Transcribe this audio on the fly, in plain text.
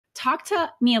talk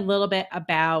to me a little bit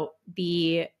about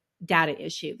the data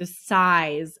issue, the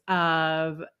size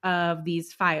of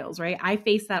these files, right? I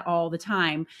face that all the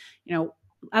time. You know,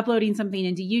 uploading something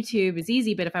into YouTube is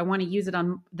easy, but if I want to use it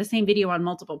on the same video on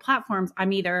multiple platforms, I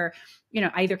either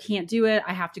can't do it.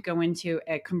 I have to go into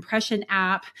a compression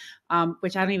app,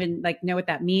 which I don't even know what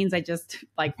that means. I just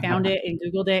found it and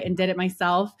Googled it and did it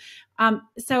myself.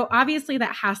 So obviously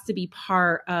that has to be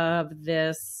part of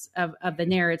this, of the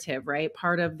narrative, right?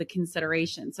 Part of the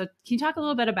consideration. So can you talk a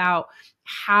little bit about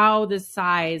how the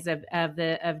size of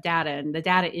data and the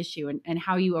data issue and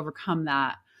how you overcome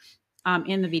that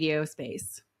in the video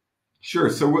space?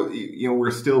 Sure. So we're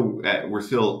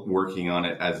still working on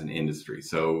it as an industry.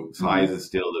 So size is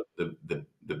still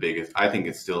the biggest. I think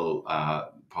it's still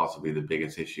possibly the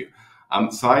biggest issue.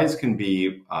 Size can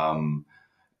be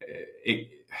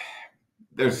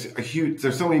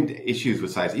there's so many issues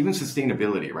with size, even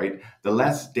sustainability, right? The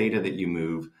less data that you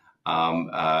move,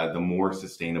 the more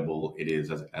sustainable it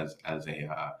is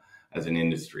as an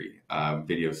industry,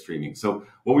 video streaming. So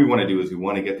what we want to do is we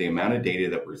want to get the amount of data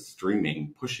that we're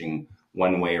streaming, pushing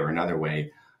one way or another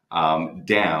way,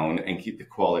 down and keep the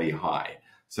quality high.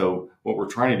 So what we're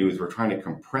trying to do is we're trying to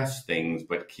compress things,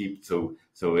 but keep so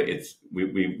it's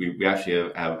we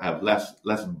actually have less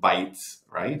bytes,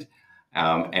 right?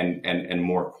 And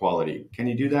more quality. Can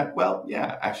you do that? Well,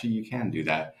 yeah, actually you can do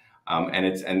that.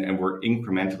 And we're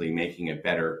incrementally making it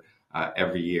better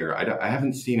every year. I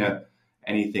haven't seen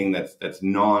anything that's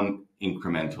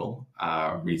non-incremental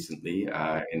recently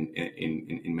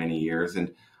in many years,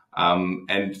 and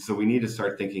so we need to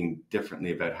start thinking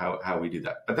differently about how we do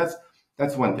that. But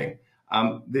that's one thing.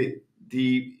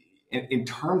 In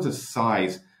terms of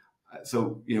size.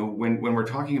 So, when we're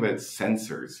talking about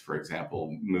sensors, for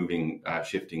example,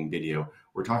 shifting video,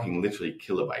 we're talking literally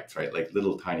kilobytes, right? Like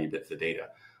little tiny bits of data.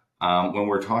 When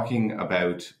we're talking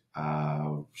about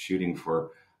shooting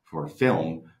for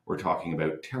film, we're talking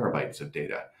about terabytes of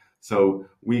data. So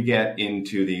we get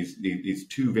into these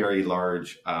two very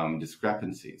large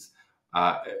discrepancies.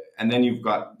 And then you've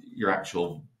got your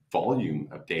actual volume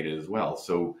of data as well.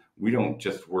 So we don't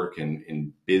just work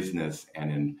in business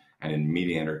and in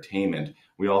media entertainment.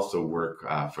 We also work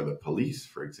for the police,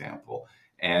 for example.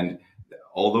 And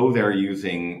although they're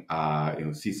using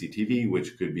CCTV,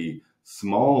 which could be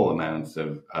small amounts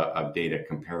of data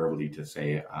comparably to,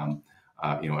 say,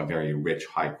 a very rich,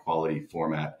 high quality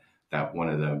format that one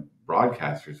of the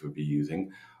broadcasters would be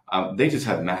using, they just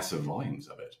have massive volumes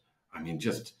of it. I mean,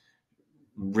 just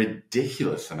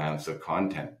ridiculous amounts of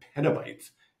content,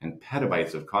 petabytes and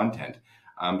petabytes of content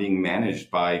being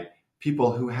managed by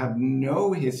people who have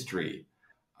no history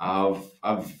of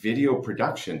video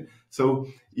production. So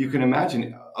you can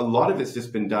imagine a lot of it's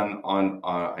just been done on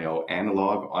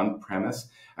analog, on premise.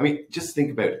 I mean, just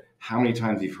think about how many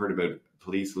times you've heard about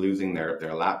police losing their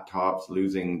laptops,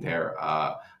 losing their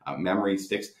memory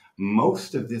sticks.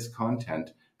 Most of this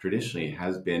content traditionally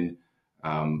has been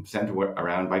sent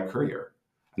around by courier.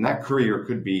 And that courier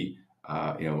could be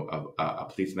a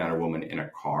policeman or woman in a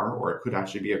car, or it could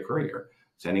actually be a courier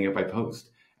sending it by post.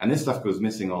 And this stuff goes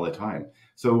missing all the time.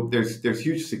 So there's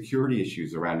huge security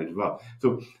issues around it as well.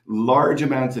 So large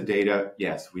amounts of data,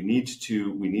 yes, we need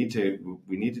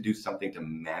to do something to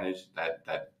manage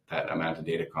that amount of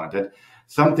data content.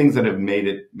 Some things that have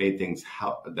made things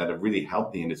that have really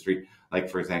helped the industry, like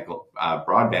for example,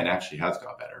 broadband actually has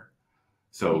got better.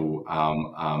 So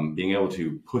being able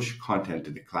to push content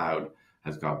to the cloud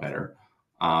has got better.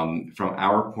 From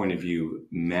our point of view,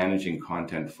 managing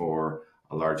content for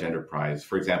a large enterprise,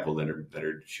 for example, that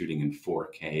are shooting in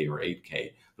 4K or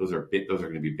 8K, those are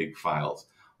going to be big files.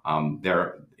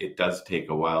 It does take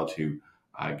a while to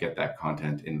get that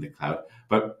content in the cloud,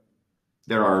 but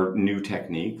there are new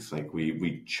techniques, like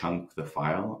we chunk the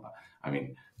file. I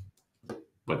mean,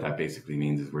 what that basically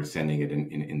means is we're sending it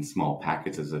in small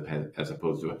packets as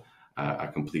opposed to a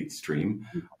complete stream.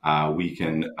 We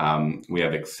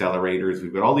have accelerators.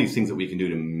 We've got all these things that we can do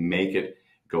to make it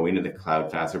go into the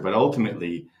cloud faster. But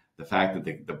ultimately, the fact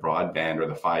that the broadband or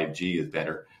the 5G is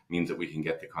better means that we can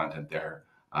get the content there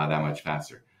that much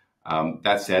faster.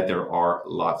 That said, there are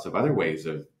lots of other ways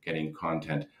of getting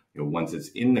content, once it's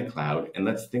in the cloud. And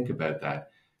let's think about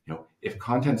that. If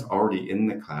content's already in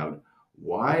the cloud,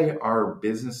 why are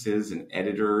businesses and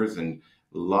editors and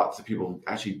lots of people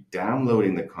actually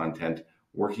downloading the content,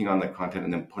 working on the content,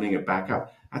 and then putting it back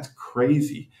up? That's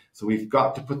crazy. So we've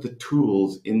got to put the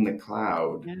tools in the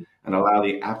cloud and allow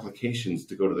the applications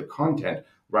to go to the content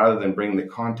rather than bring the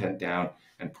content down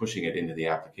and pushing it into the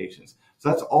applications. So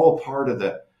that's all part of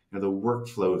the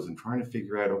workflows and trying to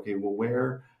figure out, okay, well,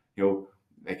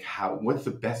 like what's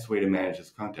the best way to manage this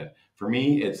content? For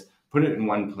me, it's put it in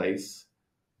one place,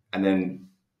 and then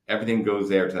everything goes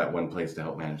there to that one place to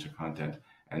help manage the content.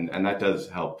 And that does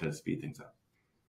help to speed things up.